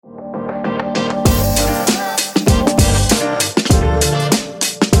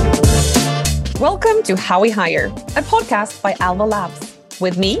Welcome to How We Hire, a podcast by Alva Labs.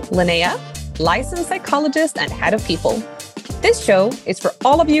 With me, Linnea, licensed psychologist and head of people. This show is for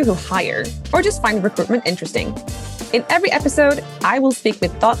all of you who hire or just find recruitment interesting. In every episode, I will speak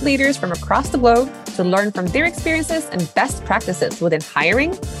with thought leaders from across the globe to learn from their experiences and best practices within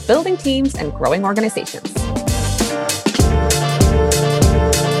hiring, building teams, and growing organizations.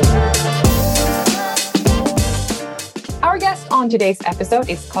 Our guest on today's episode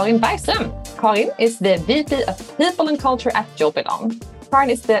is Karin Bergström. Karin is the VP of People and Culture at Jobelon. Karin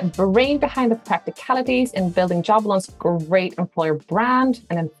is the brain behind the practicalities in building Jobelon's great employer brand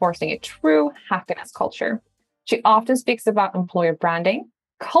and enforcing a true happiness culture. She often speaks about employer branding,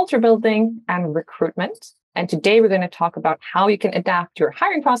 culture building, and recruitment. And today we're going to talk about how you can adapt your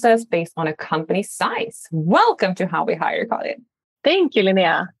hiring process based on a company's size. Welcome to How We Hire, Karin. Thank you,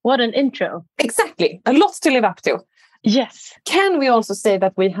 Linnea. What an intro. Exactly. A lot to live up to. Yes. Can we also say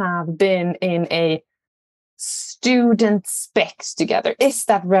that we have been in a student specs together? Is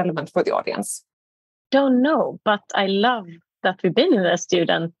that relevant for the audience? Don't know, but I love that we've been in a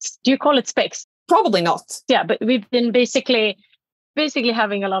student. Do you call it specs? Probably not. Yeah, but we've been basically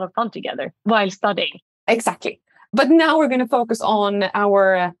having a lot of fun together while studying. Exactly. But now we're going to focus on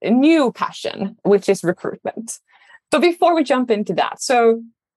our new passion, which is recruitment. So before we jump into that, so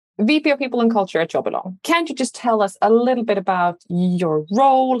VP of People and Culture at Jobelon, can't you just tell us a little bit about your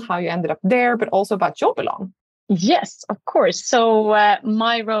role, how you ended up there, but also about Jobelon? Yes, of course. So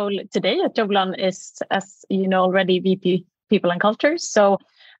my role today at Jobelon is, as you know already, VP People and Culture. So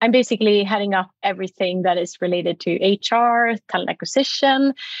I'm basically heading up everything that is related to HR, talent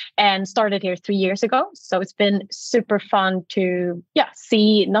acquisition, and started here 3 years ago. So it's been super fun to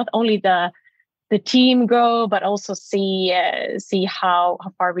see not only the team grow, but also see how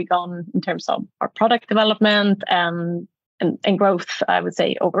far we've gone in terms of our product development and growth, I would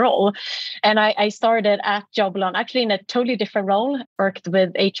say, overall. And I started at Jobelon actually in a totally different role, worked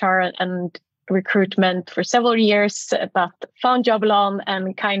with HR and recruitment for several years, but found Jobelon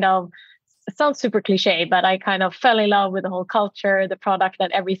and kind of, it sounds super cliche, but I kind of fell in love with the whole culture, the product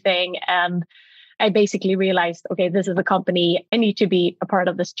and everything. And I basically realized, okay, this is a company, I need to be a part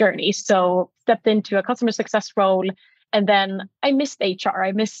of this journey. So stepped into a customer success role. And then I missed HR,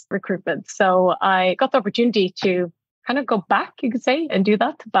 I missed recruitment. So I got the opportunity to kind of go back, you could say, and do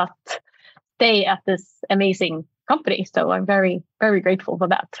that, but stay at this amazing company. So I'm very, very grateful for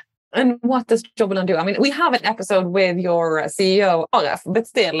that. And what does Jobelon do? I mean, we have an episode with your CEO, Olaf, but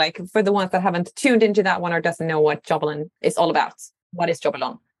still, like for the ones that haven't tuned into that one or doesn't know what Jobelon is all about, what is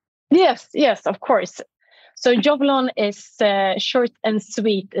Jobelon? Yes, of course. So Jobelon is short and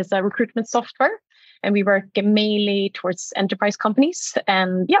sweet, is a recruitment software, and we work mainly towards enterprise companies.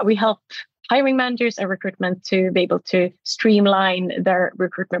 And we help hiring managers and recruitment to be able to streamline their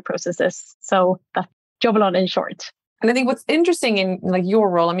recruitment processes. So that's Jobelon in short. And I think what's interesting in like your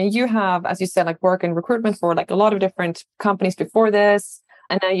role, I mean, you have, as you said, like work in recruitment for like a lot of different companies before this.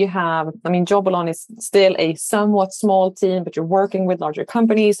 And now you have, I mean, Jobelon is still a somewhat small team, but you're working with larger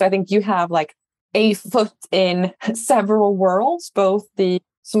companies. So I think you have like a foot in several worlds, both the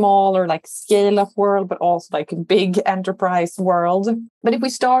smaller like scale up world, but also like big enterprise world. But if we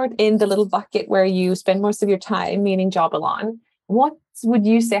start in the little bucket where you spend most of your time, meaning Jobelon, what would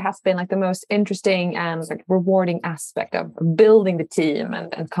you say has been like the most interesting and like rewarding aspect of building the team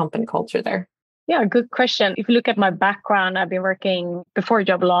and company culture there? Yeah, good question. If you look at my background, I've been working before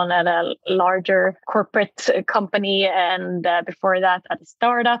Jobelon at a larger corporate company. And before that at a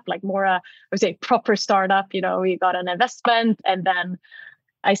startup, like more, I would say proper startup, we got an investment. And then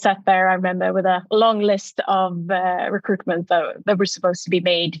I sat there, I remember, with a long list of recruitment that were supposed to be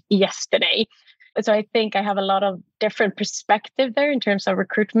made yesterday. So I think I have a lot of different perspective there in terms of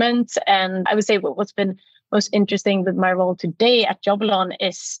recruitment. And I would say what's been most interesting with my role today at Jobelon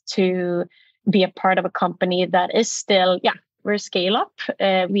is to be a part of a company that is still, we're a scale up.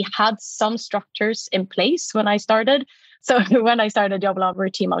 We had some structures in place when I started. So when I started Jobelon, we're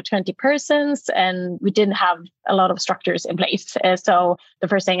a team of 20 persons and we didn't have a lot of structures in place. So the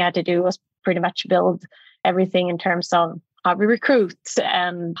first thing I had to do was pretty much build everything in terms of how we recruit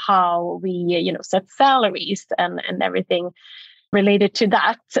and how we, set salaries and everything related to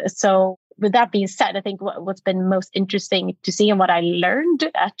that. So with that being said, I think what's been most interesting to see and what I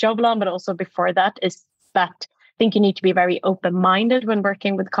learned at Jobelon, but also before that, is that I think you need to be very open-minded when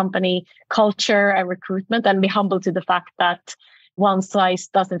working with company culture and recruitment and be humble to the fact that one size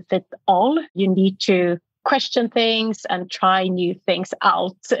doesn't fit all. You need to question things and try new things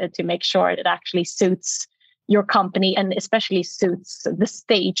out to make sure it actually suits your company and especially suits the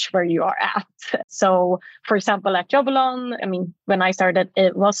stage where you are at. So, for example, at Jobulon, I mean, when I started,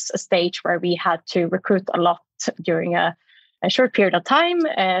 it was a stage where we had to recruit a lot during a short period of time.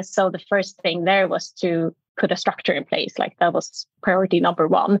 So the first thing there was to put a structure in place. Like that was priority number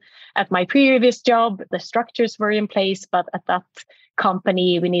one. At my previous job, the structures were in place, but at that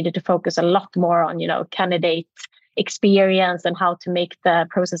company, we needed to focus a lot more on, candidate experience and how to make the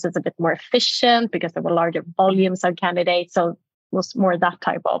processes a bit more efficient because there were larger volumes of candidates. So it was more that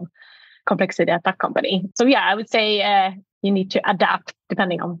type of complexity at that company. So yeah, I would say you need to adapt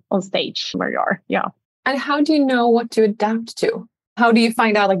depending on stage where you are. Yeah. And how do you know what to adapt to? How do you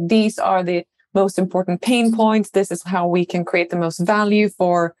find out like these are the most important pain points? This is how we can create the most value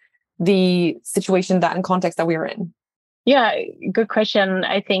for the situation that and context that we are in. Yeah, good question.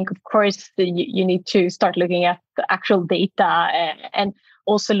 I think, of course, you need to start looking at the actual data and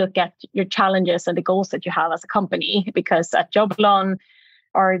also look at your challenges and the goals that you have as a company. Because at Jobulon,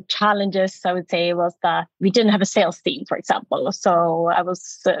 our challenges, I would say, was that we didn't have a sales team, for example. So I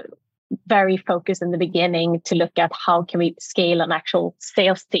was very focused in the beginning to look at how can we scale an actual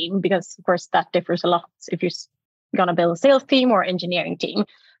sales team, because, of course, that differs a lot if you're going to build a sales team or engineering team.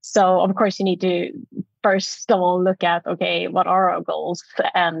 So, of course, you need to first of all look at, okay, what are our goals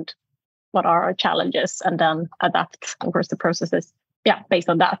and what are our challenges, and then adapt, of course, the processes. Yeah, based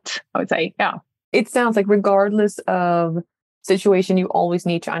on that, I would say. Yeah. It sounds like regardless of situation, you always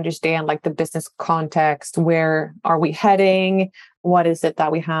need to understand like the business context. Where are we heading? What is it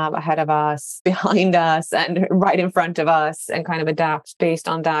that we have ahead of us, behind us, and right in front of us, and kind of adapt based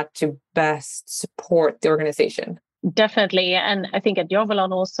on that to best support the organization. Definitely. And I think at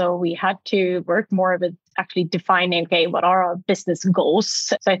Jobulon also, we had to work more with actually defining, okay, what are our business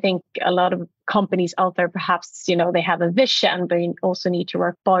goals? So I think a lot of companies out there, perhaps, they have a vision, but you also need to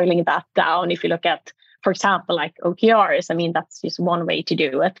work boiling that down. If you look at, for example, like OKRs, I mean, that's just one way to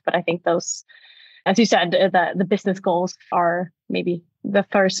do it. But I think those, as you said, the business goals are maybe the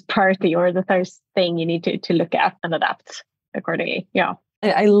first priority or the first thing you need to look at and adapt accordingly. Yeah.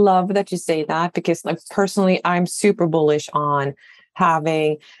 I love that you say that, because like personally, I'm super bullish on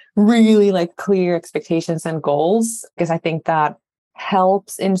having really like clear expectations and goals, because I think that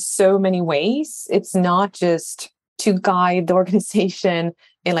helps in so many ways. It's not just to guide the organization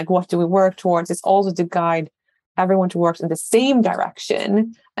in like what do we work towards. It's also to guide everyone to work in the same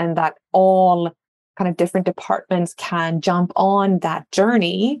direction, and that all kind of different departments can jump on that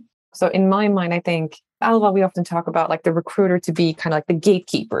journey. So in my mind, I think, Alva, we often talk about like the recruiter to be kind of like the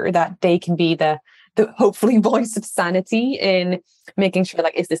gatekeeper, that they can be the hopefully voice of sanity in making sure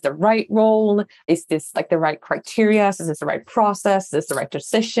like, is this the right role? Is this like the right criteria? Is this the right process? Is this the right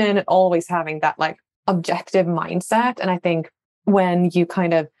decision? Always having that like objective mindset. And I think when you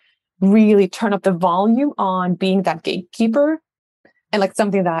kind of really turn up the volume on being that gatekeeper, and like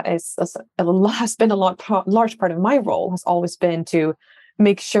something that has been a large part of my role has always been to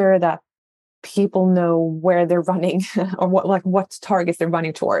make sure that people know where they're running or what targets they're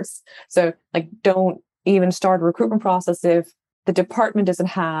running towards. So like, don't even start a recruitment process if the department doesn't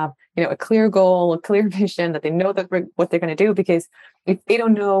have, a clear goal, a clear vision, that they know that what they're going to do. Because if they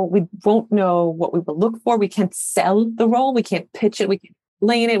don't know, we won't know what we will look for. We can't sell the role. We can't pitch it. We can't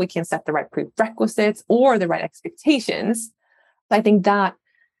explain it. We can't set the right prerequisites or the right expectations. I think that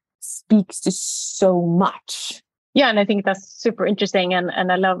speaks to so much. Yeah, and I think that's super interesting. And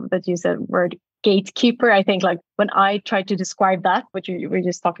I love that you said word gatekeeper. I think like when I try to describe that, what you were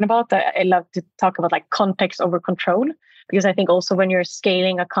just talking about, I love to talk about like context over control, because I think also when you're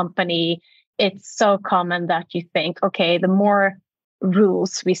scaling a company, it's so common that you think, okay, the more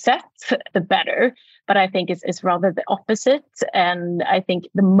rules we set, the better. But I think it's rather the opposite. And I think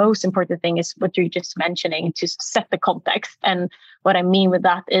the most important thing is what you're just mentioning, to set the context. And what I mean with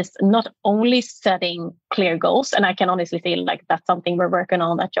that is not only setting clear goals, and I can honestly say like that's something we're working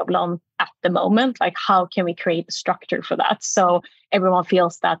on at Jobulon at the moment. Like, how can we create a structure for that so everyone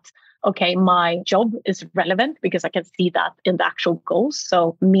feels that, okay, my job is relevant because I can see that in the actual goals.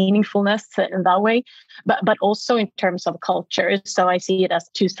 So meaningfulness in that way, but also in terms of culture. So I see it as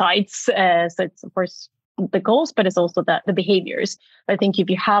two sides. So it's of course the goals, but it's also the behaviors. I think if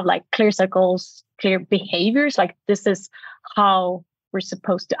you have like clear set goals, clear behaviors, like this is how we're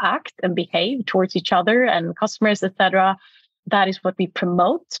supposed to act and behave towards each other and customers, etc. That is what we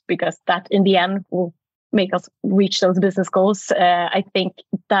promote, because that in the end will make us reach those business goals. I think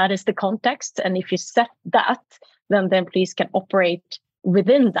that is the context. And if you set that, then the employees can operate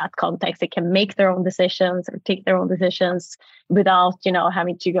within that context. They can make their own decisions or take their own decisions without,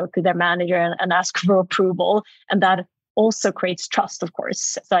 having to go to their manager and ask for approval. And that also creates trust, of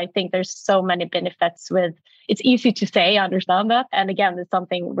course. So I think there's so many benefits with, it's easy to say, I understand that. And again, it's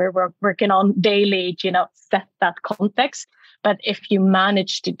something we're working on daily, set that context. But if you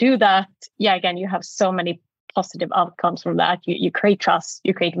manage to do that, again, you have so many positive outcomes from that. You create trust,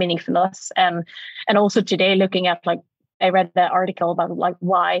 you create meaningfulness. And also today, looking at I read the article about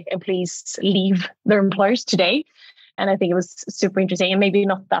why employees leave their employers today. And I think it was super interesting and maybe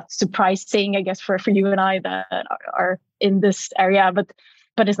not that surprising, I guess, for you and I that are in this area,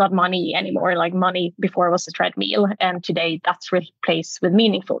 but it's not money anymore. Like money before was a treadmill. And today that's replaced with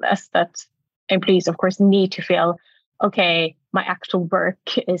meaningfulness, that employees, of course, need to feel, okay, my actual work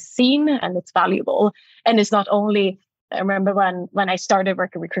is seen and it's valuable. And it's not only, I remember when I started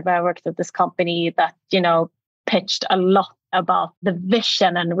working recruitment, I worked at this company that, pitched a lot about the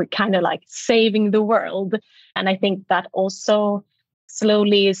vision and we're kind of saving the world. And I think that also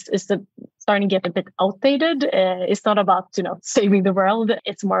slowly is starting to get a bit outdated. It's not about, saving the world.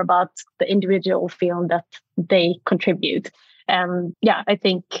 It's more about the individual feeling that they contribute. And I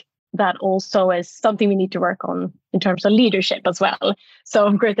think that also is something we need to work on in terms of leadership as well. So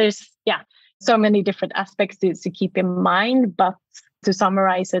of course, there's, so many different aspects to keep in mind. But to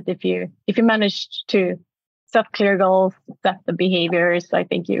summarize it, if you manage to set clear goals, set the behaviors, I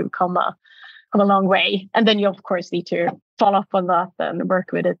think you come a long way. And then you, of course, need to follow up on that and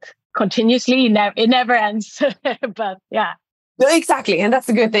work with it continuously. It never ends. But Exactly. And that's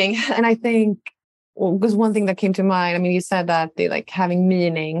a good thing. And I think, because one thing that came to mind, I mean, you said that they having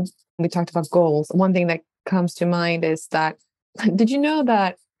meaning. We talked about goals. One thing that comes to mind is that, did you know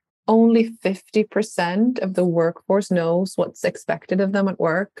that only 50% of the workforce knows what's expected of them at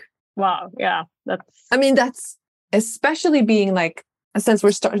work? Wow. Yeah. That's especially being since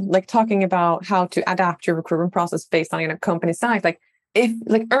we're talking about how to adapt your recruitment process based on company size, if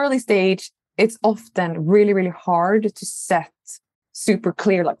early stage, it's often really, really hard to set super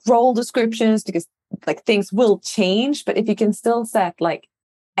clear role descriptions because things will change. But if you can still set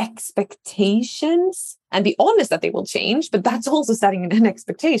expectations and be honest that they will change, but that's also setting an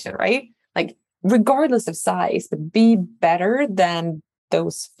expectation, right? Regardless of size, but be better than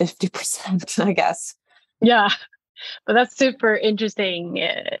those 50%, I guess. Yeah, but that's super interesting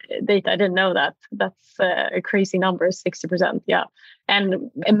data. I didn't know that. That's a crazy number, 60%. Yeah. And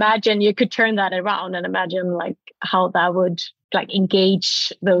imagine you could turn that around and imagine how that would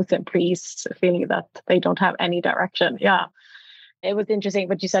engage those employees feeling that they don't have any direction. Yeah. It was interesting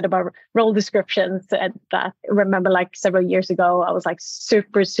what you said about role descriptions. And that I remember several years ago, I was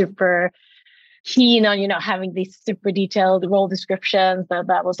super keen on, having these super detailed role descriptions.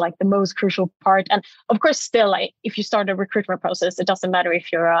 That was the most crucial part. And of course, still, if you start a recruitment process, it doesn't matter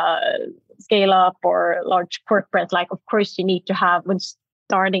if you're a scale up or a large corporate, of course, you need to have, when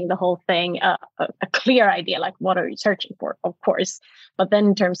starting the whole thing, a clear idea, what are you searching for, of course. But then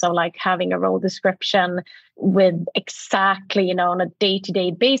in terms of having a role description with exactly, on a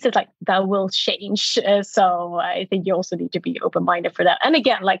day-to-day basis, that will change. So I think you also need to be open-minded for that. And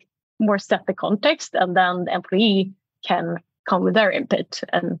again, more set the context, and then the employee can come with their input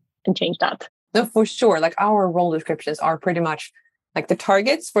and change that. No, for sure. Our role descriptions are pretty much the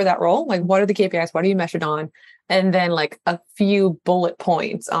targets for that role. What are the KPIs? What are you measured on? And then a few bullet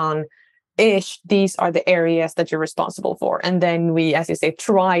points on these are the areas that you're responsible for. And then we, as you say,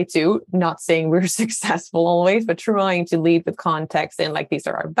 try to, not saying we're successful always, but trying to lead with context and these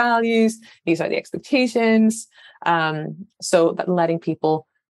are our values, these are the expectations. So that letting people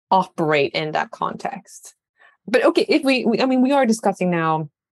operate in that context. But okay, if we are discussing now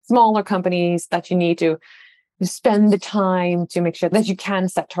smaller companies that you need to spend the time to make sure that you can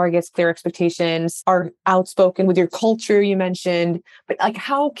set targets, clear expectations, are outspoken with your culture you mentioned. But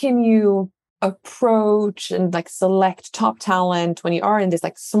how can you approach and select top talent when you are in this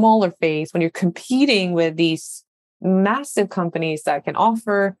smaller phase, when you're competing with these massive companies that can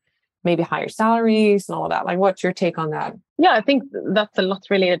offer maybe higher salaries and all of that? What's your take on that? Yeah, I think that's a lot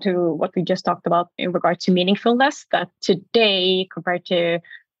related to what we just talked about in regard to meaningfulness, that today compared to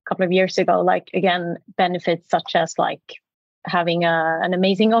a couple of years ago, again, benefits such as having an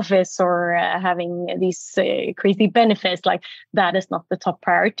amazing office or having these crazy benefits, that is not the top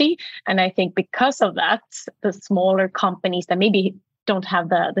priority. And I think because of that, the smaller companies that maybe don't have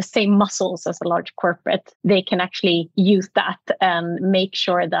the same muscles as a large corporate, they can actually use that and make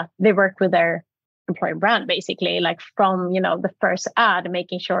sure that they work with their employer brand, basically, from, the first ad,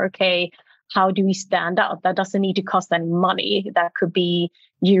 making sure, okay, how do we stand out? That doesn't need to cost any money. That could be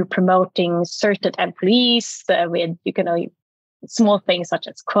you promoting certain employees with, small things such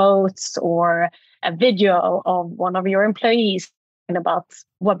as quotes or a video of one of your employees about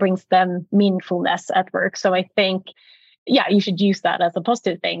what brings them meaningfulness at work. So I think yeah, you should use that as a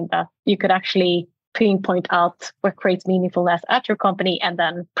positive thing, that you could actually pinpoint out what creates meaningfulness at your company and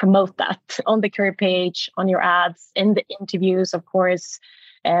then promote that on the career page, on your ads, in the interviews, of course,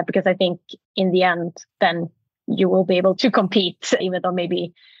 because I think in the end, then you will be able to compete, even though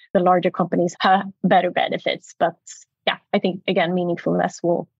maybe the larger companies have better benefits. But yeah, I think, again, meaningfulness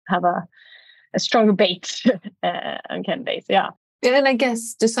will have a stronger bait on candidates. Yeah. And then I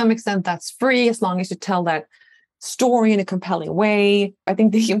guess to some extent that's free as long as you tell that story in a compelling way. I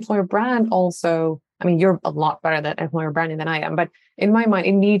think the employer brand also, I mean, you're a lot better at employer branding than I am, but in my mind,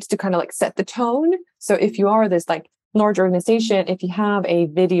 it needs to kind of like set the tone. So if you are this like large organization, if you have a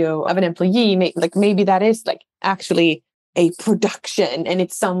video of an employee, maybe that is like actually a production and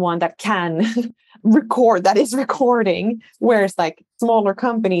it's someone that can record, that is recording, whereas like smaller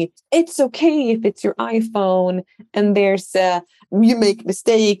company, it's okay if it's your iPhone and there's you make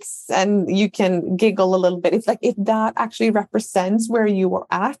mistakes and you can giggle a little bit. It's like, if that actually represents where you are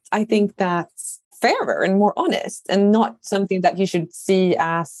at, I think that's fairer and more honest, and not something that you should see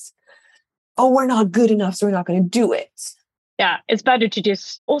as, oh, we're not good enough, so we're not going to do it. Yeah, it's better to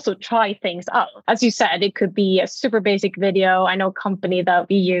just also try things out. As you said, it could be a super basic video. I know a company that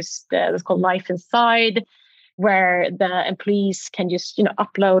we used, it's called Life Inside, where the employees can just,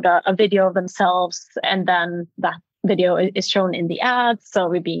 upload a video of themselves, and then that video is shown in the ads. So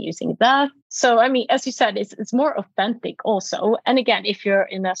we've been using that. So, I mean, as you said, it's more authentic also. And again, if you're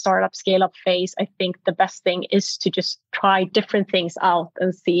in a startup scale-up phase, I think the best thing is to just try different things out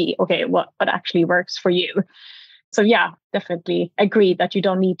and see, okay, what actually works for you. So yeah, definitely agree that you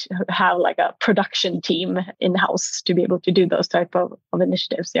don't need to have like a production team in-house to be able to do those type of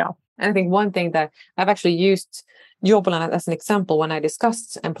initiatives. Yeah. And I think one thing that I've actually used Jobbolan as an example when I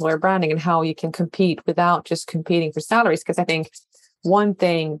discussed employer branding and how you can compete without just competing for salaries. Because I think one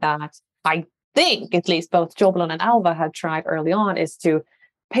thing that I think at least both Jobbolan and Alva had tried early on is to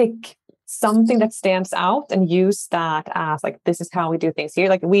pick something that stands out and use that as like, this is how we do things here.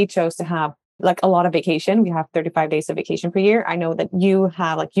 Like we chose to have like a lot of vacation. We have 35 days of vacation per year. I know that you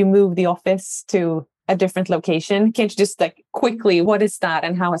have like, you move the office to a different location. Can't you just like quickly, what is that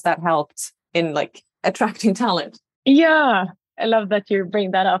and how has that helped in like attracting talent? Yeah, I love that you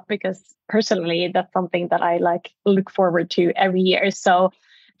bring that up, because personally, that's something that I like look forward to every year. So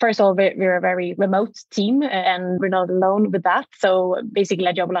first of all, we're a very remote team and we're not alone with that. So basically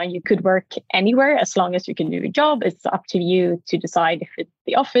at Jobbolan, you could work anywhere as long as you can do your job. It's up to you to decide if it's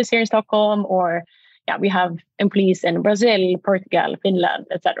the office here in Stockholm or we have employees in Brazil, Portugal, Finland,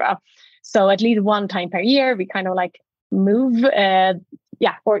 etc. So at least one time per year, we kind of like move,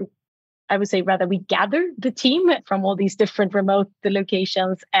 or I would say rather we gather the team from all these different remote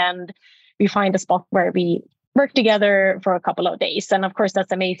locations and we find a spot where we work together for a couple of days. And of course,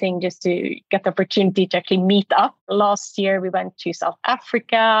 that's amazing just to get the opportunity to actually meet up. Last year, we went to South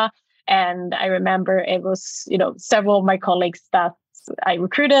Africa. And I remember it was, several of my colleagues that I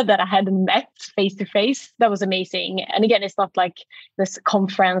recruited that I hadn't met face to face. That was amazing. And again, it's not like this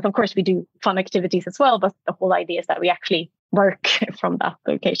conference. Of course, we do fun activities as well. But the whole idea is that we actually work from that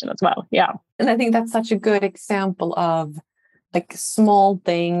location as well. Yeah. And I think that's such a good example of like small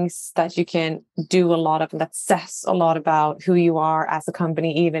things that you can do a lot of, and that says a lot about who you are as a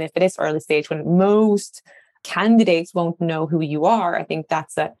company, even if it is early stage when most candidates won't know who you are. I think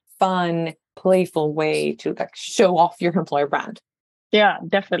that's a fun, playful way to like show off your employer brand. Yeah,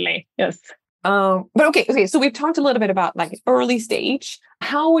 definitely. Yes. But okay. So we've talked a little bit about like early stage.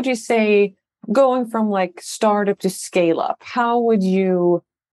 How would you say going from like startup to scale up, how would you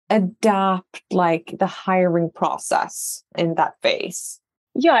adapt like the hiring process in that phase?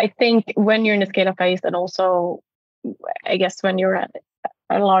 Yeah, I think when you're in a scale-up phase, and also, I guess when you're at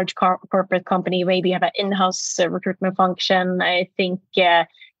a large corporate company, maybe you have an in-house recruitment function. I think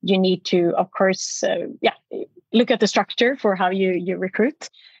you need to, of course, look at the structure for how you recruit,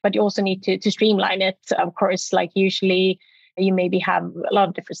 but you also need to streamline it. Of course, like usually you maybe have a lot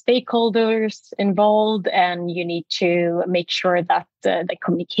of different stakeholders involved, and you need to make sure that the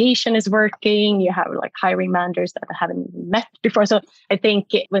communication is working. You have like hiring managers that haven't met before. So I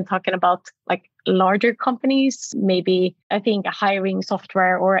think when talking about like larger companies, maybe I think a hiring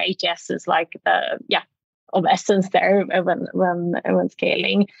software or ATS is like of essence there when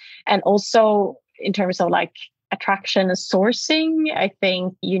scaling. And also in terms of like attraction and sourcing, I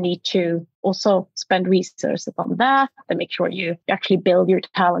think you need to also spend resources on that and make sure you actually build your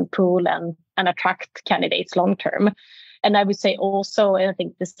talent pool and attract candidates long term. And I would say also, and I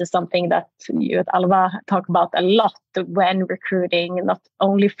think this is something that you at Alva talk about a lot when recruiting, not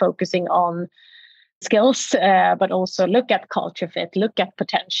only focusing on skills, but also look at culture fit, look at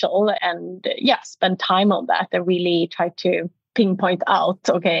potential, and spend time on that and really try to pinpoint out,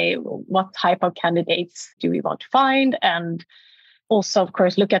 okay, what type of candidates do we want to find? And also, of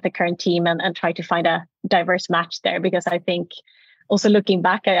course, look at the current team and try to find a diverse match there. Because I think also looking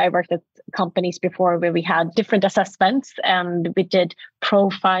back, I worked at companies before where we had different assessments and we did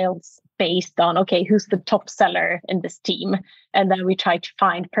profiles based on, okay, who's the top seller in this team? And then we tried to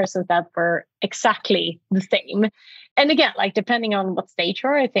find persons that were exactly the same. And again, like depending on what stage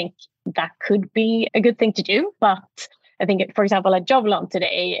you're, I think that could be a good thing to do. But I think, for example, at Jobland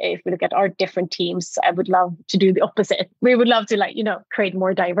today, if we look at our different teams, I would love to do the opposite. We would love to create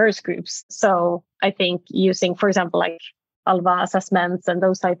more diverse groups. So I think using, for example, like Alva assessments and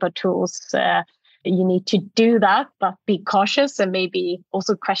those type of tools, you need to do that, but be cautious and maybe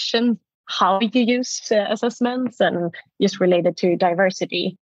also question how you use assessments and just related to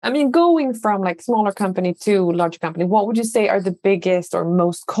diversity. I mean, going from like smaller company to larger company, what would you say are the biggest or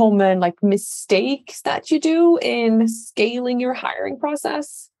most common like mistakes that you do in scaling your hiring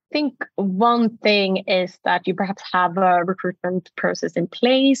process? I think one thing is that you perhaps have a recruitment process in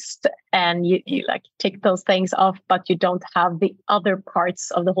place and you like tick those things off, but you don't have the other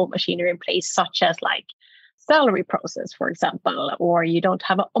parts of the whole machinery in place, such as like salary process, for example, or you don't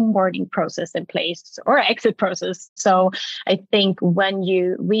have an onboarding process in place or exit process. So I think when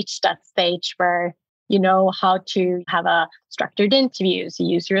you reach that stage where you know how to have a structured interviews, you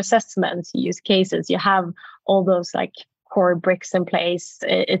use your assessments, you use cases, you have all those like core bricks in place,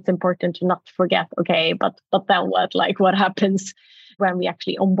 it's important to not forget, okay, but then what? Like what happens when we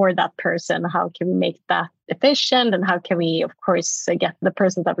actually onboard that person? How can we make that efficient? And how can we, of course, get the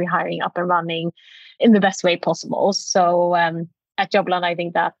person that we're hiring up and running in the best way possible? So at Jobland, I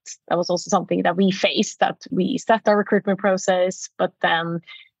think that was also something that we faced, that we set our recruitment process, but then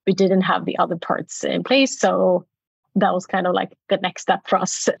we didn't have the other parts in place. So that was kind of like the next step for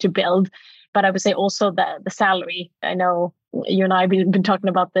us to build. But I would say also the salary. I know you and I have been talking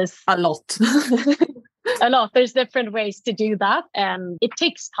about this a lot. A lot. There's different ways to do that. And it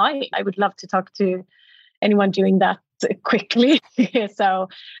takes time. I would love to talk to anyone doing that quickly. So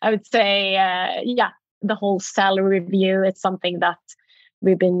I would say, the whole salary review, it's something that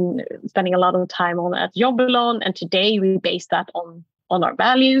we've been spending a lot of time on at Jobland. And today we base that on our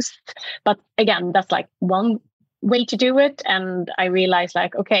values. But again, that's like one way to do it. And I realized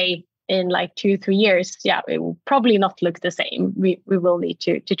like, okay, in like 2-3 years, it will probably not look the same. We will need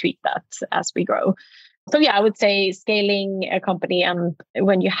to tweak that as we grow. So I would say scaling a company, and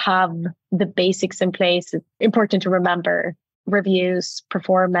when you have the basics in place, it's important to remember reviews,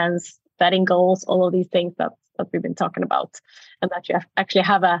 performance, setting goals, all of these things that we've been talking about, and that you actually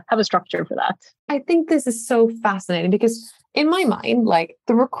have a structure for that. I think this is so fascinating because in my mind, like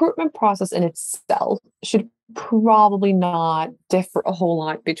the recruitment process in itself should probably not differ a whole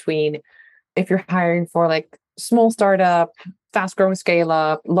lot between if you're hiring for like small startup, fast growing scale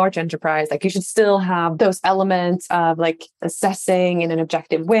up, large enterprise. Like you should still have those elements of like assessing in an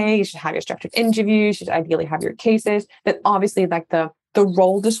objective way. You should have your structured interviews. You should ideally have your cases. That obviously like the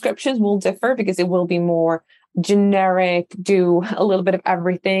role descriptions will differ because it will be more generic, do a little bit of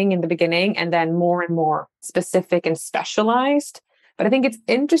everything in the beginning, and then more and more specific and specialized. But I think it's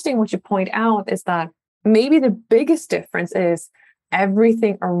interesting what you point out is that maybe the biggest difference is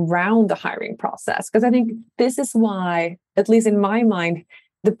everything around the hiring process. Because I think this is why, at least in my mind,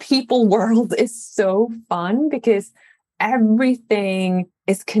 the people world is so fun because everything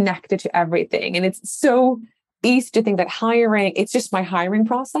is connected to everything. And it's so easy to think that hiring, it's just my hiring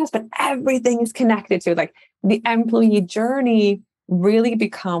process, but everything is connected to like the employee journey really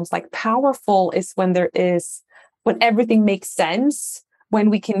becomes like powerful is when everything makes sense,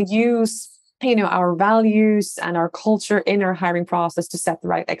 when we can use our values and our culture in our hiring process to set the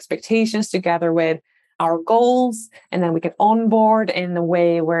right expectations together with our goals. And then we can onboard in a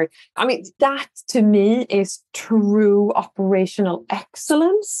way where, that to me is true operational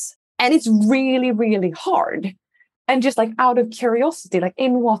excellence. And it's really, really hard. And just like out of curiosity, like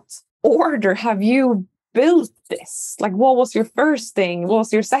in what order have you built this? Like what was your first thing? What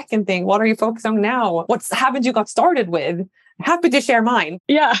was your second thing? What are you focused on now? What haven't you got started with? Happy to share mine.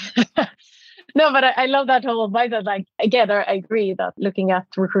 Yeah. No, but I love that whole mindset. Like, again, I agree that looking at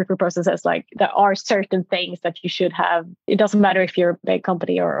recruitment processes, like there are certain things that you should have. It doesn't matter if you're a big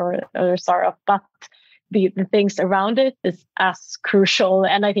company or a startup, but the things around it is as crucial.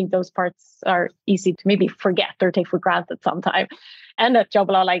 And I think those parts are easy to maybe forget or take for granted sometimes. And at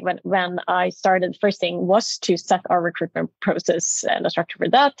Jobla, like when I started, the first thing was to set our recruitment process and a structure for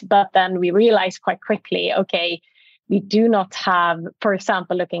that. But then we realized quite quickly, okay, we do not have, for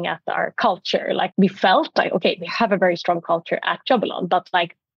example, looking at our culture, like we felt like, okay, we have a very strong culture at Jobelon, but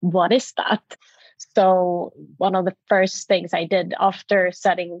like, what is that? So one of the first things I did after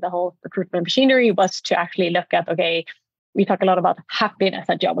setting the whole recruitment machinery was to actually look at, okay, we talk a lot about happiness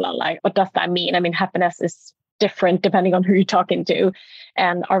at Jobelon. Like, what does that mean? I mean, happiness is different depending on who you're talking to.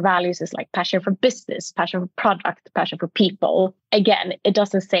 And our values is like passion for business, passion for product, passion for people. Again, it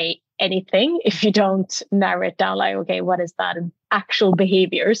doesn't say anything if you don't narrow it down, like, okay, what is that in actual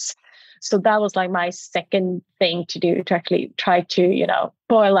behaviors? So that was like my second thing to do, to actually try to,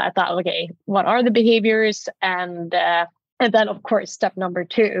 boil that down. Okay, what are the behaviors? And then, of course, step number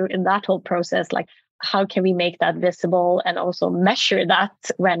 2 in that whole process, like, how can we make that visible and also measure that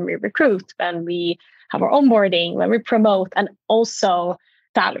when we recruit, when we have our onboarding, when we promote, and also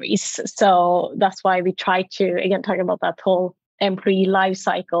salaries. So that's why we try to, again, talking about that whole employee life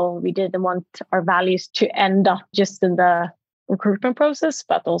cycle, we didn't want our values to end up just in the recruitment process,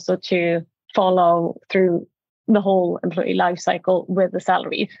 but also to follow through the whole employee life cycle with the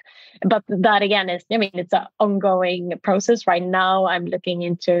salaries. But that again is, it's an ongoing process. Right now, I'm looking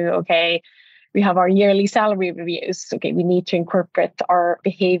into, okay, we have our yearly salary reviews. Okay, we need to incorporate our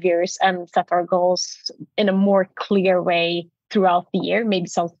behaviors and set our goals in a more clear way throughout the year. Maybe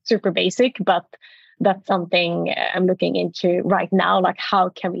sounds super basic, but that's something I'm looking into right now. Like, how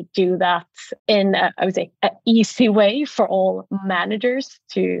can we do that in, I would say, an easy way for all managers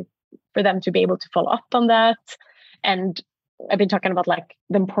for them to be able to follow up on that. And I've been talking about like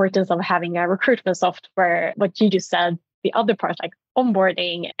the importance of having a recruitment software, what you just said, the other part, like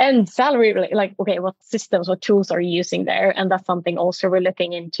onboarding and salary, like, okay, what systems, what tools are you using there? And that's something also we're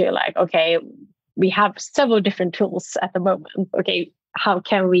looking into, like, okay, we have several different tools at the moment. Okay, how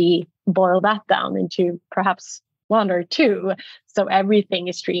can we boil that down into perhaps 1 or 2? So everything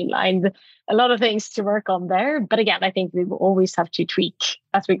is streamlined. A lot of things to work on there. But again, I think we will always have to tweak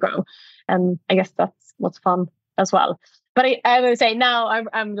as we grow. And I guess that's what's fun as well. But I would say now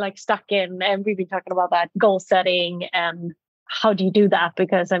I'm like stuck in, and we've been talking about that goal setting and how do you do that?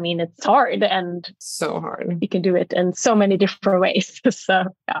 Because it's hard, and so hard. You can do it in so many different ways. So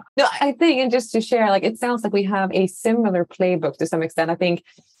yeah. No, I think, and just to share, like, it sounds like we have a similar playbook to some extent. I think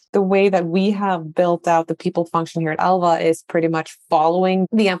the way that we have built out the people function here at Alva is pretty much following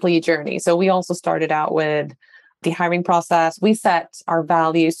the employee journey. So we also started out with the hiring process. We set our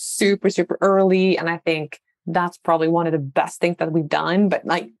values super, super early. And I think that's probably one of the best things that we've done. But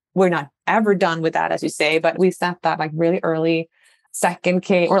like, we're not ever done with that, as you say, but we set that like really early. Second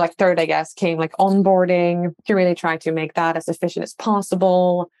came, or like third, I guess, came like onboarding to really try to make that as efficient as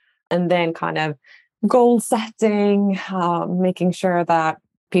possible. And then kind of goal setting, making sure that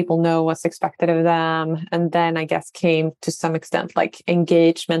people know what's expected of them. And then I guess came to some extent like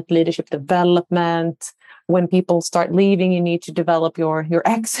engagement, leadership development. When people start leaving, you need to develop your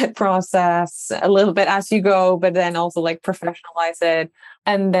exit process a little bit as you go, but then also like professionalize it.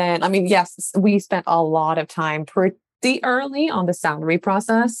 And then, yes, we spent a lot of time pretty early on the salary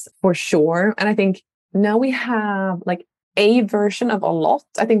process for sure. And I think now we have like a version of a lot.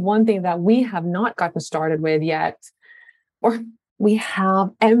 I think one thing that we have not gotten started with yet, or we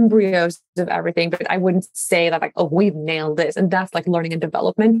have embryos of everything, but I wouldn't say that like, oh, we've nailed this. And that's like learning and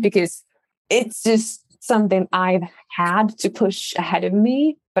development, because it's just something I've had to push ahead of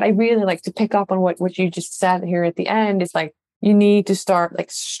me. But I really like to pick up on what you just said here at the end. Is like, you need to start like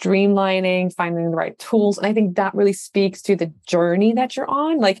streamlining, finding the right tools. And I think that really speaks to the journey that you're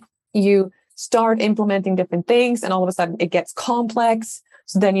on. Like, you start implementing different things and all of a sudden it gets complex.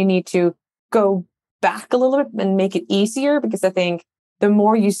 So then you need to go back a little bit and make it easier, because I think the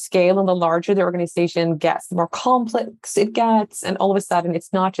more you scale and the larger the organization gets, the more complex it gets. And all of a sudden,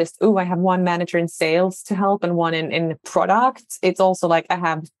 it's not just, oh, I have one manager in sales to help and one in product. It's also like, I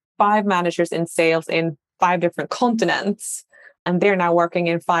have 5 managers in sales in 5 different continents, and they're now working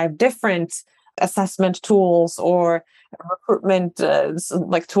in 5 different assessment tools or recruitment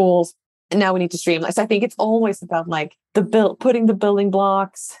like tools. And now we need to streamline. So I think it's always about like putting the building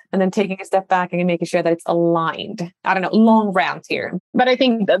blocks and then taking a step back and making sure that it's aligned. I don't know, long rant here. But I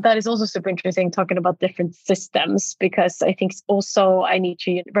think that is also super interesting, talking about different systems, because I think also I need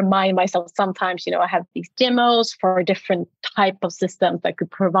to remind myself sometimes, I have these demos for different type of systems that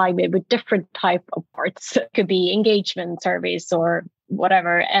could provide me with different type of parts. It could be engagement surveys or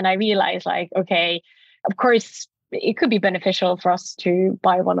whatever. And I realize like, okay, of course, it could be beneficial for us to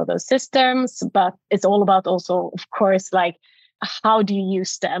buy one of those systems, but it's all about also, of course, like, how do you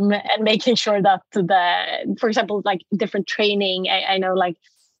use them and making sure that for example, like different training. I know like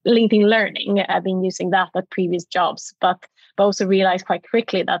LinkedIn Learning. I've been using that at previous jobs, but also realized quite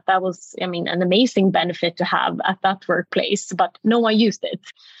quickly that that was, I mean, an amazing benefit to have at that workplace, but no one used it.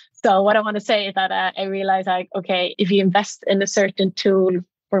 So what I want to say is that I realized, like, okay, if you invest in a certain tool,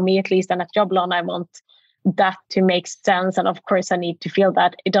 for me at least, and at Joblon, I want that to make sense. And of course, I need to feel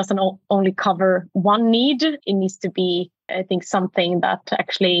that it doesn't only cover one need. It needs to be, I think, something that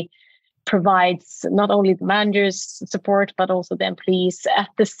actually provides not only the managers support, but also the employees at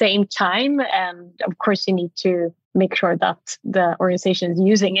the same time. And of course, you need to make sure that the organization is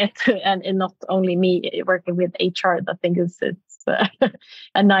using it and not only me working with HR. I think it's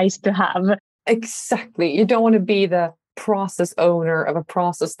a nice to have. Exactly. You don't want to be the process owner of a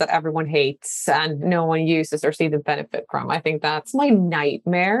process that everyone hates and no one uses or see the benefit from. I think that's my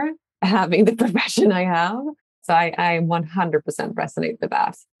nightmare, having the profession I have. So I 100% resonate with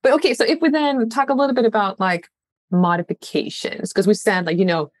that. But okay, so if we then talk a little bit about like modifications, because we said like,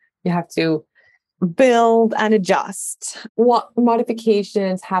 you have to build and adjust. What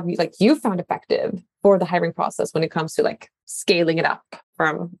modifications have you found effective for the hiring process when it comes to like scaling it up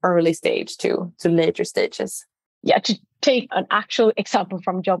from early stage to later stages? Yeah, to take an actual example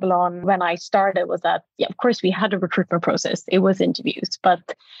from Joblon, when I started was that, of course, we had a recruitment process. It was interviews.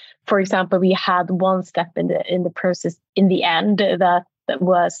 But for example, we had one step in the process in the end that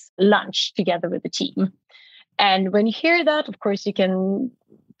was lunch together with the team. And when you hear that, of course, you can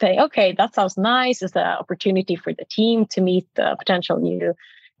say, okay, that sounds nice. It's an opportunity for the team to meet a potential new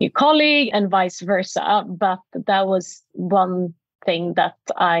colleague and vice versa. But that was one thing that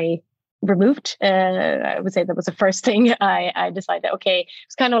I removed. I would say that was the first thing I decided, okay,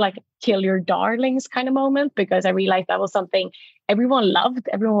 it's kind of like kill your darlings kind of moment, because I realized that was something everyone loved.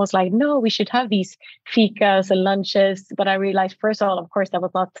 Everyone was like, no, we should have these fikas and lunches. But I realized, first of all, of course,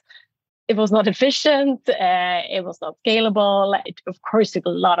 it was not efficient. It was not scalable. It, of course, took a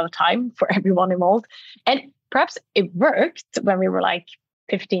lot of time for everyone involved. And perhaps it worked when we were like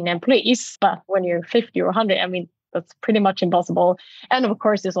 15 employees, but when you're 50 or 100, I mean, that's pretty much impossible. And of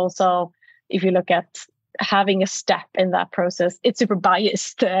course, it's also, if you look at having a step in that process, it's super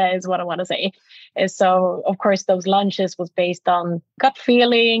biased, is what I want to say. And so, of course, those lunches was based on gut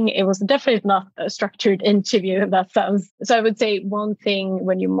feeling. It was definitely not a structured interview in that sense. So I would say one thing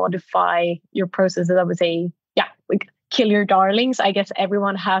when you modify your processes, I would say, kill your darlings. I guess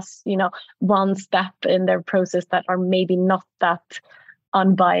everyone has, one step in their process that are maybe not that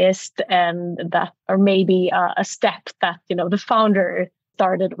unbiased, and that, or maybe a step that the founder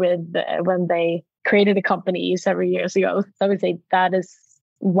started with when they created the company several years ago. So I would say that is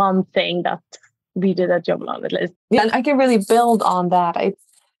one thing that we did at Joblon at least. Yeah, and I can really build on that.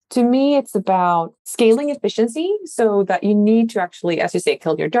 To me, it's about scaling efficiency, so that you need to actually, as you say,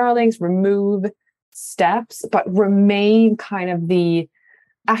 kill your darlings, remove steps, but remain kind of the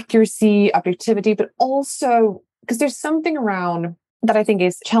accuracy, objectivity, but also because there's something around that I think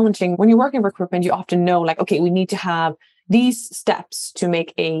is challenging. When you work in recruitment, you often know like, okay, we need to have these steps to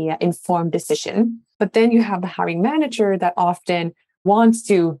make a informed decision. But then you have the hiring manager that often wants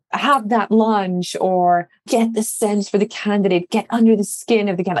to have that lunch or get the sense for the candidate, get under the skin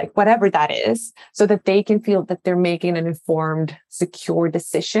of the candidate, like whatever that is, so that they can feel that they're making an informed, secure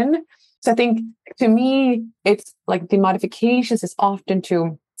decision. So I think to me, it's like the modifications is often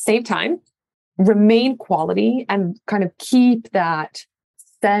to save time, remain quality, and kind of keep that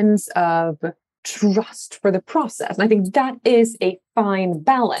sense of trust for the process. And I think that is a fine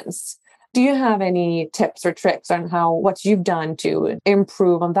balance. Do you have any tips or tricks on what you've done to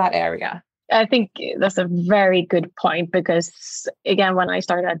improve on that area? I think that's a very good point, because again, when I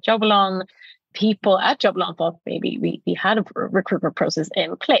started at Joblon, people at Joblon thought maybe we had a recruitment process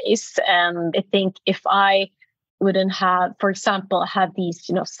in place. And I think if I wouldn't have, for example, had these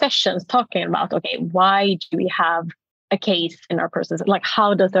sessions talking about, okay, why do we have a case in our process? Like,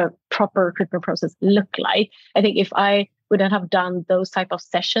 how does a proper recruitment process look like? I think if I wouldn't have done those type of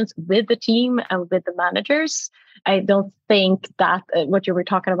sessions with the team and with the managers, I don't think that what you were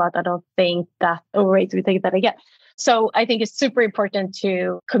talking about, I don't think that, oh, wait, we take that again. So I think it's super important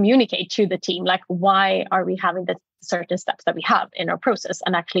to communicate to the team, like, why are we having the certain steps that we have in our process,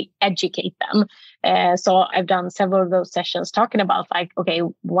 and actually educate them. So I've done several of those sessions talking about like, okay,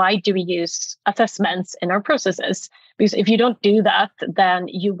 why do we use assessments in our processes? Because if you don't do that, then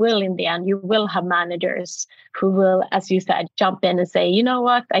you will, in the end, you will have managers who will, as you said, jump in and say, you know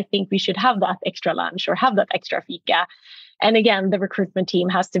what, I think we should have that extra lunch or have that extra fika. And again, the recruitment team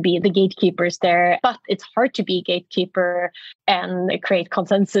has to be the gatekeepers there, but it's hard to be a gatekeeper and create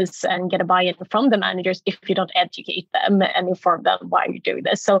consensus and get a buy-in from the managers if you don't educate them and inform them why you're doing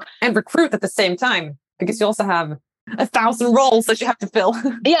this. So, and recruit at the same time, because you also have 1,000 roles that you have to fill.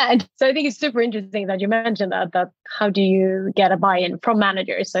 Yeah. And so I think it's super interesting that you mentioned that how do you get a buy-in from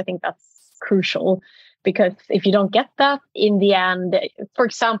managers? I think that's crucial. Because if you don't get that in the end, for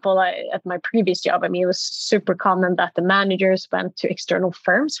example, at my previous job, I mean, it was super common that the managers went to external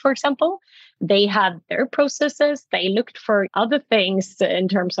firms, for example. They had their processes. They looked for other things in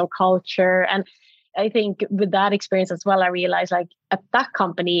terms of culture. And I think with that experience as well, I realized like at that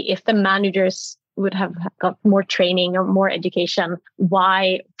company, if the managers would have got more training or more education,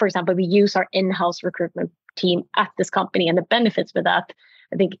 why, for example, we use our in-house recruitment team at this company and the benefits with that.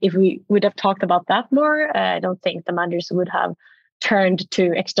 I think if we would have talked about that more, I don't think the managers would have turned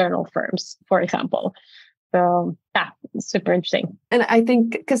to external firms, for example. So yeah, it's super interesting. And I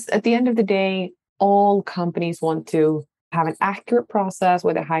think because at the end of the day, all companies want to have an accurate process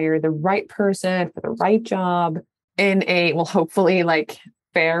where they hire the right person for the right job in a, well, hopefully like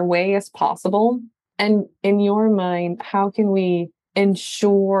fair way as possible. And in your mind, how can we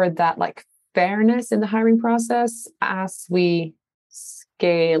ensure that like fairness in the hiring process as we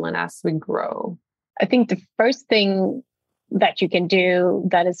scale and as we grow? I think the first thing that you can do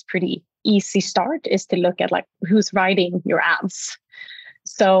that is pretty easy start is to look at like who's writing your ads.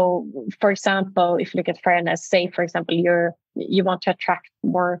 So, for example, if you look at fairness, say, for example, you want to attract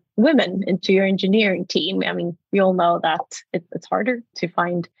more women into your engineering team. I mean, we all know that it's harder to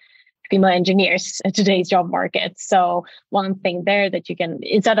find female engineers in today's job market. So one thing there that you can,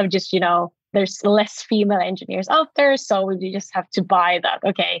 instead of just, there's less female engineers out there, so you just have to buy that.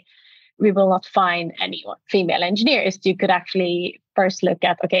 Okay, we will not find any female engineers. You could actually first look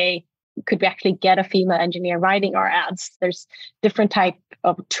at, okay, could we actually get a female engineer writing our ads? There's different type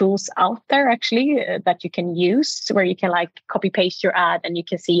of tools out there actually that you can use where you can like copy paste your ad and you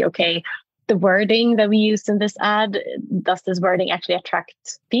can see, okay, the wording that we use in this ad, does this wording actually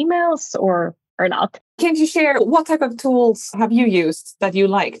attract females or not? Can you share what type of tools have you used that you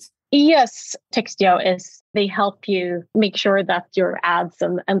liked? Yes, Textio they help you make sure that your ads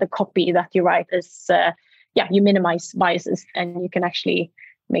and the copy that you write is, you minimize biases and you can actually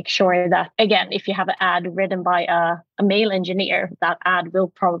make sure that, again, if you have an ad written by a male engineer, that ad will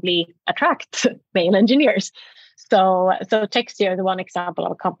probably attract male engineers. So Textio is one example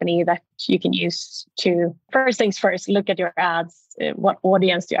of a company that you can use to, first things first, look at your ads, what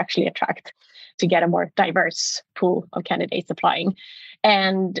audience do you actually attract to get a more diverse pool of candidates applying.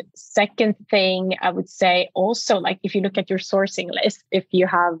 And second thing, I would say also, like if you look at your sourcing list, if you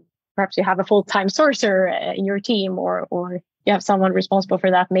have, perhaps you have a full-time sourcer in your team or you have someone responsible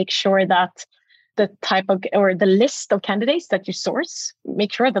for that, make sure that the type of, or the list of candidates that you source,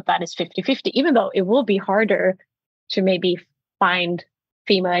 make sure that that is 50-50, even though it will be harder to maybe find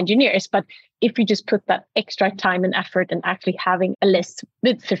female engineers. But if you just put that extra time and effort in actually having a list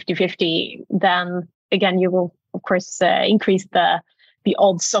with 50-50, then again, you will, of course, increase the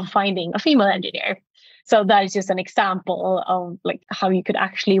odds of finding a female engineer. So that is just an example of like how you could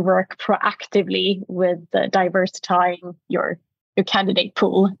actually work proactively with diversifying your candidate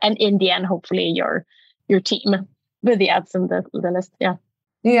pool, and in the end, hopefully your team with the ads and the list.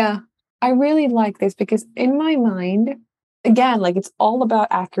 Yeah, I really like this because in my mind, again, like it's all about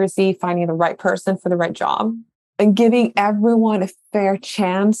accuracy, finding the right person for the right job, and giving everyone a fair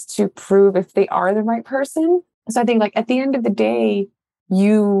chance to prove if they are the right person. So I think like at the end of the day,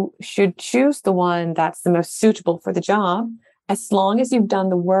 you should choose the one that's the most suitable for the job, as long as you've done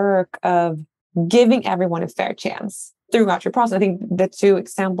the work of giving everyone a fair chance throughout your process. I think the two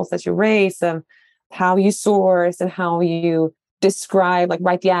examples that you raise of how you source and how you describe, like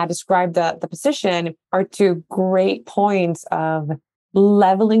write the ad, describe the position are two great points of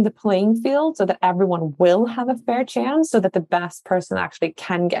leveling the playing field so that everyone will have a fair chance, so that the best person actually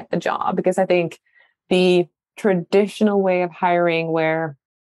can get the job. Because I think the traditional way of hiring where,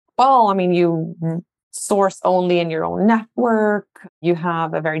 well, I mean, you source only in your own network, you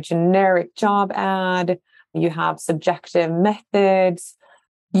have a very generic job ad, you have subjective methods,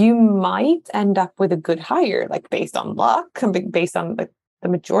 you might end up with a good hire, like based on luck, based on the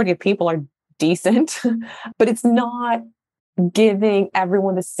majority of people are decent, but it's not giving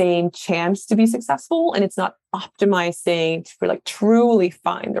everyone the same chance to be successful, and it's not optimizing to like truly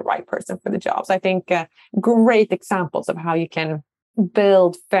find the right person for the job. So I think great examples of how you can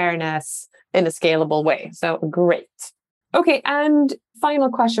build fairness in a scalable way. So great. Okay, and final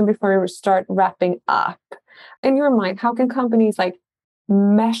question before we start wrapping up. In your mind, how can companies like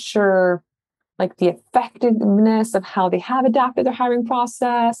measure like the effectiveness of how they have adapted their hiring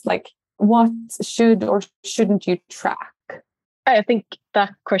process? Like what should or shouldn't you track? I think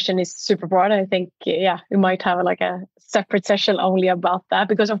that question is super broad. I think, yeah, we might have like a separate session only about that,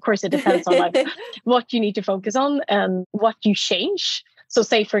 because of course it depends on like what you need to focus on and what you change. So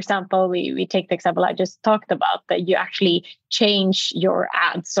say, for example, we take the example I just talked about, that you actually change your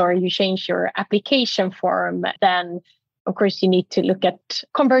ads or you change your application form, then of course you need to look at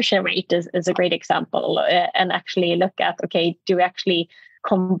conversion rate is a great example, and actually look at, okay, do we actually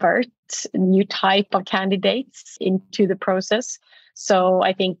convert new type of candidates into the process? So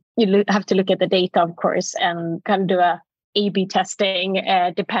I think you have to look at the data, of course, and kind of do a A/B testing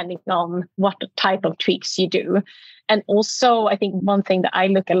depending on what type of tweaks you do. And also, I think one thing that I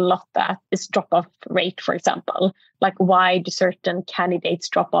look a lot at is drop-off rate, for example. Like, why do certain candidates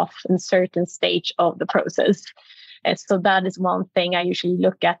drop off in certain stage of the process? So that is one thing I usually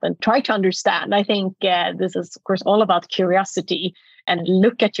look at and try to understand. I think this is, of course, all about curiosity, and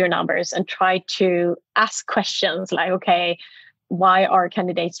look at your numbers and try to ask questions like, okay, why are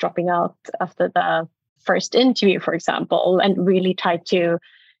candidates dropping out after the first interview, for example, and really try to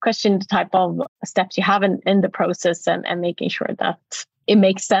question the type of steps you have in the process, and making sure that it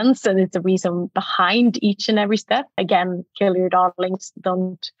makes sense and it's a reason behind each and every step. Again, kill your darlings.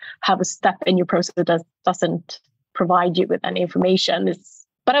 Don't have a step in your process that doesn't provide you with any information.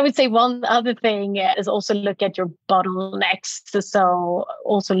 But I would say one other thing is also look at your bottlenecks. So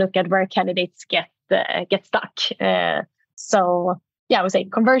also look at where candidates get stuck. So yeah, I would say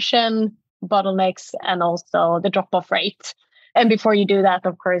conversion, bottlenecks, and also the drop-off rate. And before you do that,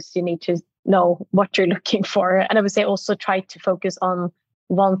 of course, you need to know what you're looking for. And I would say also try to focus on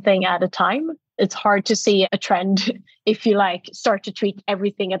one thing at a time. It's hard to see a trend if you like start to tweak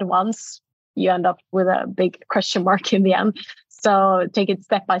everything at once. You end up with a big question mark in the end. So take it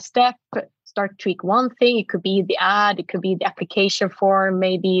step by step, start to tweak one thing. It could be the ad, it could be the application form.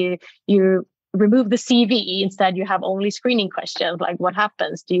 Maybe you remove the CV. Instead, you have only screening questions. Like, what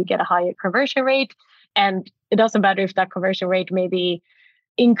happens? Do you get a higher conversion rate? And it doesn't matter if that conversion rate maybe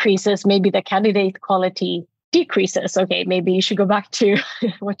increases, maybe the candidate quality decreases. Okay, maybe you should go back to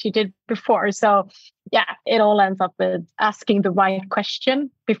what you did before. So yeah, it all ends up with asking the right question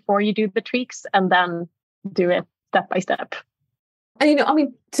before you do the tweaks, and then do it step by step. And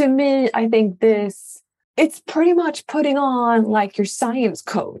to me, I think it's pretty much putting on like your science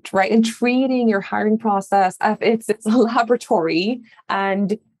coat, right? And treating your hiring process as it's a laboratory,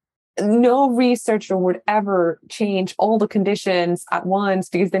 and no researcher would ever change all the conditions at once,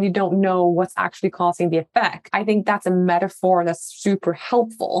 because then you don't know what's actually causing the effect. I think that's a metaphor that's super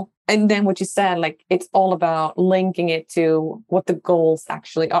helpful. And then what you said, like, it's all about linking it to what the goals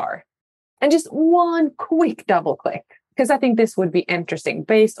actually are. And just one quick double click, because I think this would be interesting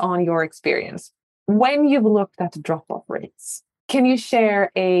based on your experience. When you've looked at the drop-off rates, can you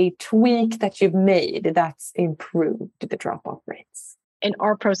share a tweak that you've made that's improved the drop-off rates? In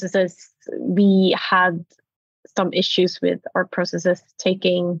our processes, we had some issues with our processes.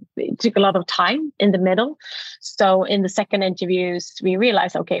 It took a lot of time in the middle. So in the second interviews, we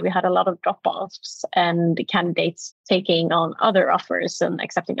realized, okay, we had a lot of drop-offs and candidates taking on other offers and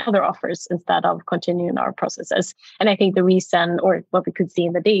accepting other offers instead of continuing our processes. And I think the reason, or what we could see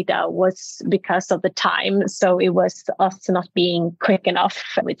in the data, was because of the time. So it was us not being quick enough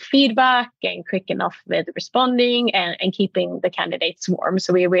with feedback and quick enough with responding and keeping the candidates warm.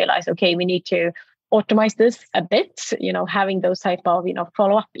 So we realized, okay, we need to automate this a bit, having those type of,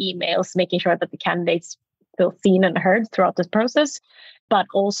 follow-up emails, making sure that the candidates feel seen and heard throughout this process, but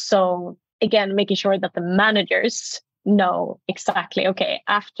also, again, making sure that the managers know exactly, okay,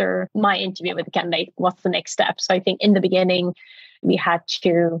 after my interview with the candidate, what's the next step? So I think in the beginning, we had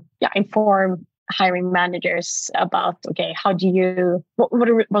to inform hiring managers about, okay, how do you,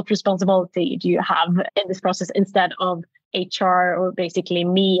 what responsibility do you have in this process, instead of HR or basically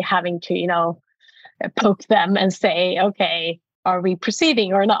me having to, poke them and say, okay, are we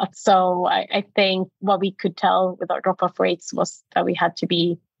proceeding or not? So I think what we could tell with our drop-off rates was that we had to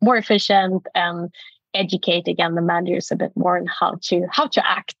be more efficient and educate, again, the managers a bit more on how to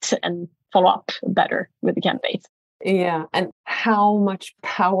act and follow up better with the candidates. Yeah, and how much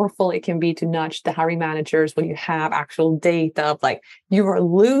powerful it can be to nudge the hiring managers when you have actual data of like, you are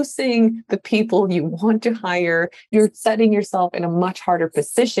losing the people you want to hire. You're setting yourself in a much harder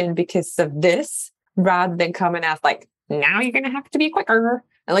position because of this, rather than coming as like, now you're going to have to be quicker.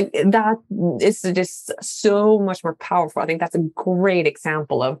 And like, that is just so much more powerful. I think that's a great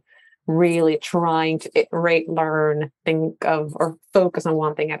example of really trying to iterate, learn, think of, or focus on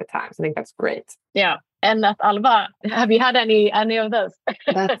one thing at a time. So I think that's great. Yeah. And Alva, have you had any of those?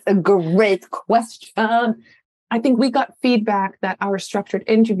 That's a great question. I think we got feedback that our structured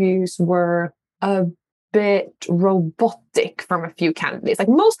interviews were a bit robotic from a few candidates. Like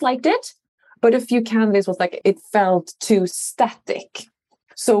most liked it, but a few candidates was like, it felt too static.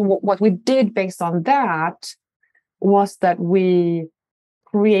 So what we did based on that was that we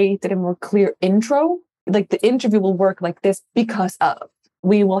created a more clear intro. Like the interview will work like this because of.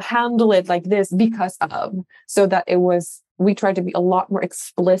 We will handle it like this because of. So that we tried to be a lot more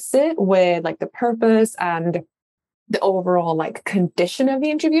explicit with like the purpose and the overall like condition of the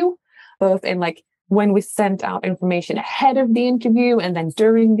interview, both in like when we sent out information ahead of the interview and then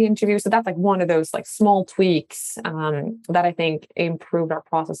during the interview. So that's like one of those like small tweaks that I think improved our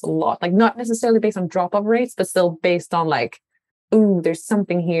process a lot. Like not necessarily based on drop-off rates, but still based on like, ooh, there's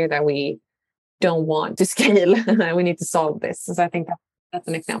something here that we don't want to scale. We need to solve this. So I think that's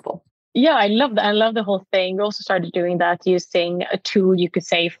an example. Yeah, I love that. I love the whole thing. We also started doing that using a tool, you could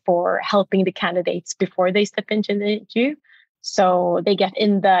say, for helping the candidates before they step into the interview. So they get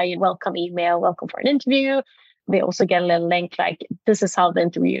in the welcome email, welcome for an interview. They also get a little link like, this is how the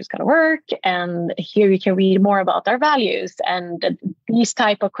interview is going to work. And here you can read more about our values. And these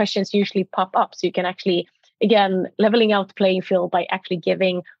type of questions usually pop up. So you can actually, again, leveling out the playing field by actually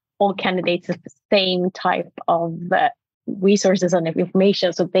giving all candidates the same type of resources and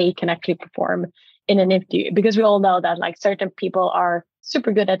information so they can actually perform in an interview. Because we all know that like certain people are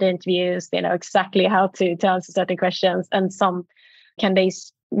super good at interviews, they know exactly how to answer certain questions, and some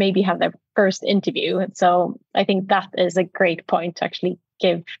candidates maybe have their first interview. And so I think that is a great point to actually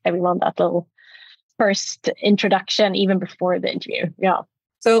give everyone that little first introduction even before the interview. Yeah.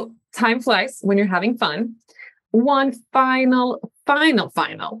 So time flies when you're having fun. One final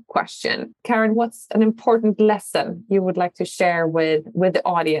question. Karin, what's an important lesson you would like to share with the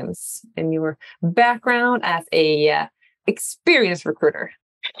audience in your background as a experienced recruiter?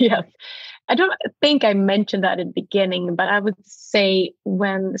 Yes. I don't think I mentioned that in the beginning, but I would say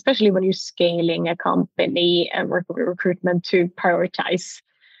especially when you're scaling a company and work with recruitment, to prioritize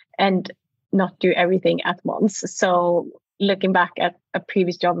and not do everything at once. So looking back at a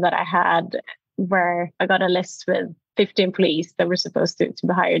previous job that I had where I got a list with 50 employees that were supposed to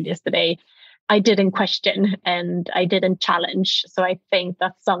be hired yesterday, I didn't question and I didn't challenge. So I think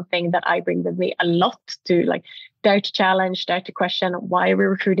that's something that I bring with me a lot, to like dare to challenge, dare to question why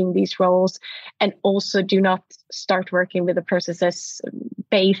we're recruiting these roles, and also do not start working with the processes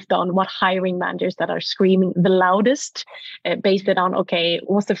based on what hiring managers that are screaming the loudest, based it on, okay,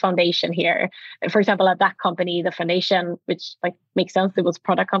 what's the foundation here? For example, at that company, the foundation, which like makes sense, it was a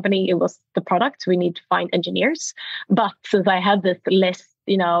product company, it was the product, we need to find engineers. But since I had this list,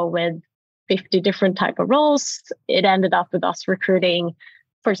 with 50 different type of roles, it ended up with us recruiting,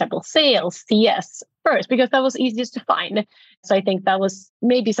 for example, sales, CS first, because that was easiest to find. So I think that was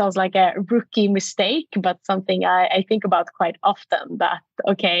maybe sounds like a rookie mistake, but something I think about quite often, that,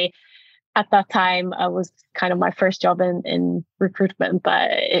 okay, at that time, I was kind of my first job in recruitment. But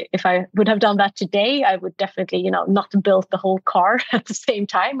if I would have done that today, I would definitely, not build the whole car at the same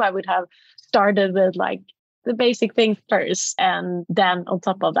time. I would have started with like the basic things first, and then on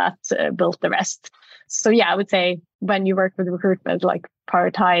top of that, build the rest. So yeah, I would say when you work with recruitment, like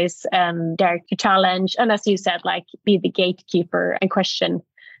prioritize and dare to challenge. And as you said, like be the gatekeeper and question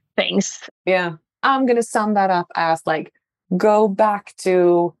things. Yeah. I'm going to sum that up as like, go back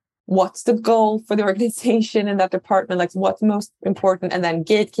to what's the goal for the organization in that department, like what's most important, and then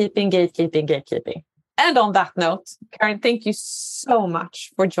gatekeeping. And on that note, Karin, thank you so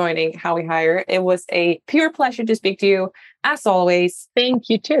much for joining How We Hire. It was a pure pleasure to speak to you, as always. Thank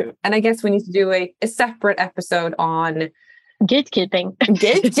you too. And I guess we need to do a separate episode on gatekeeping.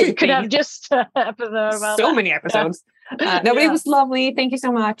 We could have just an episode about so many episodes. But it was lovely. Thank you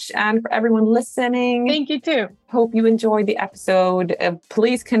so much. And for everyone listening, thank you too. Hope you enjoyed the episode.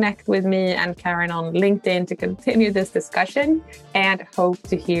 Please connect with me and Karin on LinkedIn to continue this discussion, and hope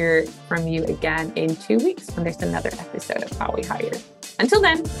to hear from you again in 2 weeks when there's another episode of How We Hire. Until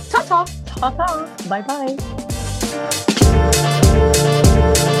then, ta-ta. Ta-ta. Bye-bye.